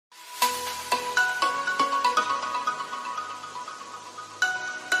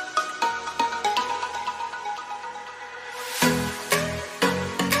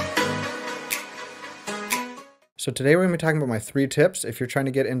So today we're going to be talking about my 3 tips if you're trying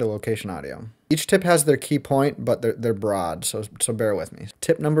to get into location audio. Each tip has their key point, but they're broad, so bear with me.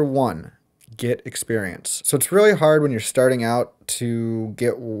 Tip number 1, get experience. So it's really hard when you're starting out to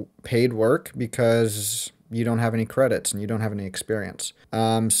get paid work because you don't have any credits and you don't have any experience.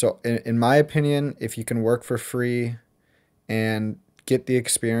 So in my opinion, if you can work for free and get the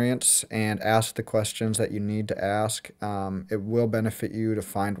experience and ask the questions that you need to ask, it will benefit you to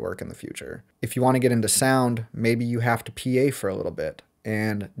find work in the future. If you want to get into sound, maybe you have to PA for a little bit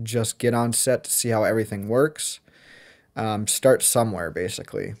and just get on set to see how everything works. Start somewhere,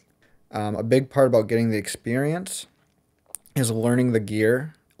 basically. A big part about getting the experience is learning the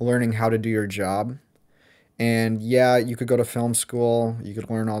gear, learning how to do your job. And yeah, you could go to film school, you could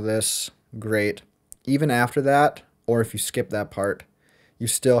learn all this, great. Even after that, or if you skip that part, you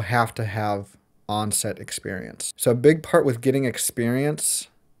still have to have on-set experience. So a big part with getting experience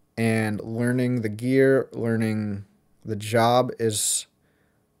and learning the gear, learning the job is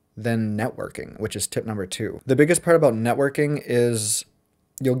then networking, which is tip number 2. The biggest part about networking is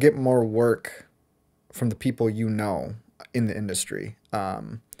you'll get more work from the people you know in the industry.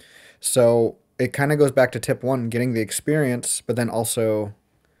 So it kind of goes back to tip 1, getting the experience, but then also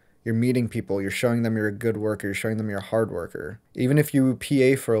you're meeting people, you're showing them you're a good worker, you're showing them you're a hard worker. Even if you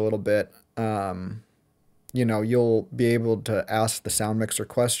PA for a little bit, you'll be able to ask the sound mixer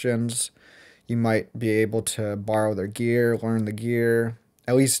questions. You might be able to borrow their gear, learn the gear,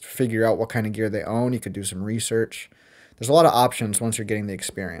 at least figure out what kind of gear they own. You could do some research. There's a lot of options once you're getting the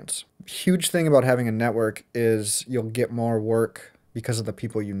experience. Huge thing about having a network is you'll get more work because of the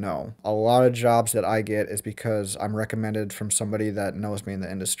people you know. A lot of jobs that I get is because I'm recommended from somebody that knows me in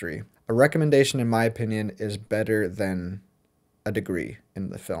the industry. A recommendation, in my opinion, is better than a degree in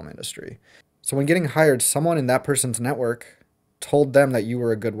the film industry. So when getting hired, someone in that person's network told them that you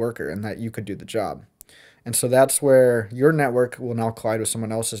were a good worker and that you could do the job. And so that's where your network will now collide with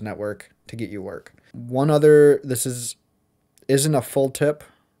someone else's network to get you work. Isn't a full tip,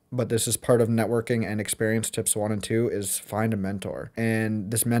 but this is part of networking and experience tips 1 and 2, is find a mentor. And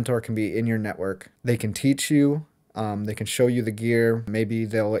this mentor can be in your network. They can teach you, they can show you the gear. Maybe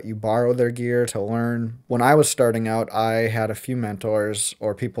they'll let you borrow their gear to learn. When I was starting out, I had a few mentors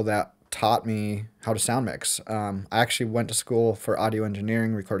or people that taught me how to sound mix. I actually went to school for audio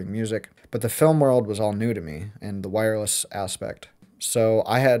engineering, recording music, but the film world was all new to me and the wireless aspect. So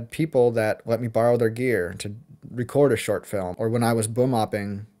I had people that let me borrow their gear to record a short film, or when I was boom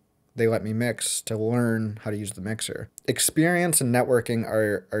opping, they let me mix to learn how to use the mixer. Experience and networking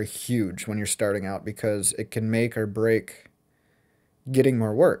are huge when you're starting out because it can make or break getting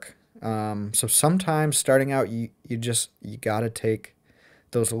more work. So sometimes starting out, you gotta take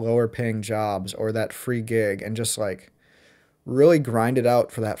those lower paying jobs or that free gig and just like really grind it out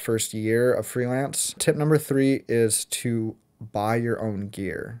for that first year of freelance. Tip number 3 is to buy your own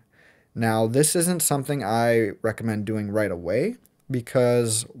gear. Now, this isn't something I recommend doing right away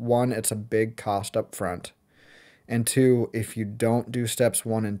because 1, it's a big cost up front, and 2, if you don't do steps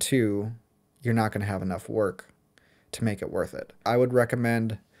 1 and 2, you're not going to have enough work to make it worth it. I would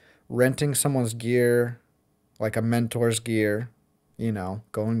recommend renting someone's gear, like a mentor's gear,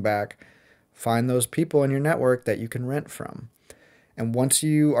 going back, find those people in your network that you can rent from. And once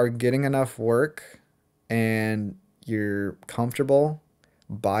you are getting enough work and you're comfortable,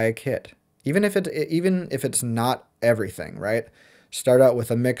 buy a kit. Even if it's not everything, right? Start out with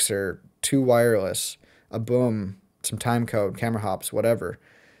a mixer, 2 wireless, a boom, some time code, camera hops, whatever.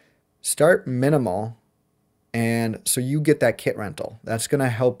 Start minimal, and so you get that kit rental. That's going to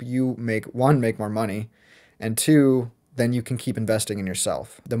help you make more money, and 2, then you can keep investing in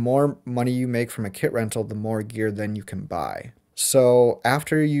yourself. The more money you make from a kit rental, the more gear then you can buy. So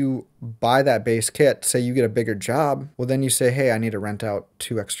after you buy that base kit, say you get a bigger job, well then you say, hey, I need to rent out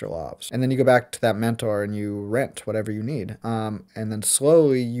 2 extra lavs. And then you go back to that mentor and you rent whatever you need. And then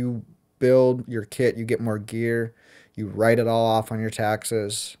slowly you build your kit, you get more gear, you write it all off on your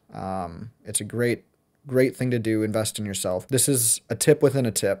taxes. It's a great thing to do, invest in yourself. This is a tip within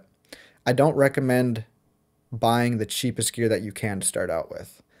a tip. I don't recommend buying the cheapest gear that you can to start out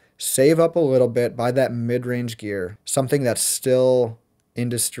with. Save up a little bit, buy that mid-range gear, something that's still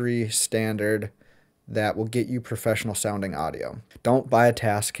industry standard that will get you professional sounding audio. Don't buy a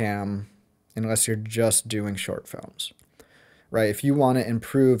Tascam unless you're just doing short films, right? If you want to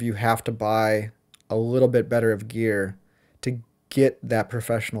improve, you have to buy a little bit better of gear to get that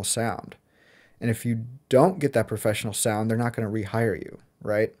professional sound. And if you don't get that professional sound, they're not going to rehire you,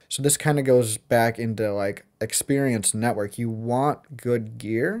 right? So this kind of goes back into like experience network. You want good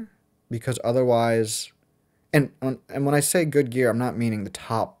gear because otherwise, and when I say good gear, I'm not meaning the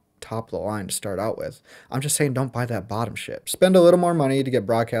top top of the line to start out with. I'm just saying don't buy that bottom ship. Spend a little more money to get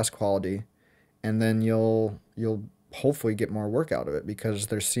broadcast quality, and then you'll hopefully get more work out of it because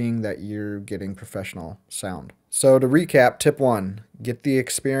they're seeing that you're getting professional sound. So to recap, tip 1, get the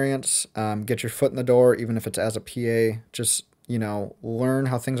experience, get your foot in the door, even if it's as a PA. Just, learn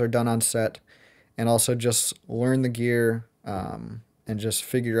how things are done on set, and also just learn the gear, and just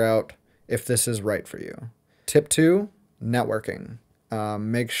figure out if this is right for you. Tip 2, networking.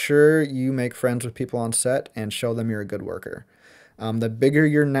 Make sure you make friends with people on set and show them you're a good worker. The bigger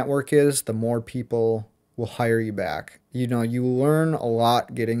your network is, the more people will hire you back. You learn a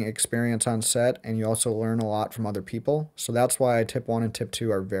lot getting experience on set, and you also learn a lot from other people. So that's why tip 1 and tip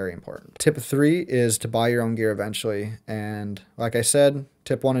 2 are very important. Tip 3 is to buy your own gear eventually. And like I said,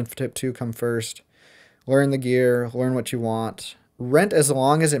 tip 1 and tip 2 come first. Learn the gear, learn what you want. Rent as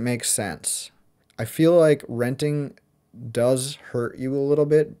long as it makes sense. I feel like renting does hurt you a little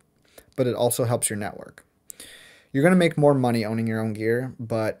bit, but it also helps your network. You're going to make more money owning your own gear,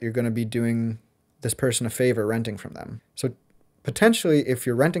 but you're going to be doing this person a favor renting from them. So potentially, if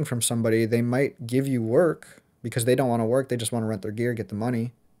you're renting from somebody, they might give you work because they don't want to work. They just want to rent their gear, get the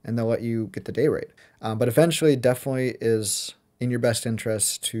money, and they'll let you get the day rate. But eventually, it definitely is in your best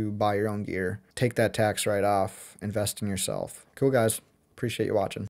interest to buy your own gear. Take that tax write-off, invest in yourself. Cool, guys. Appreciate you watching.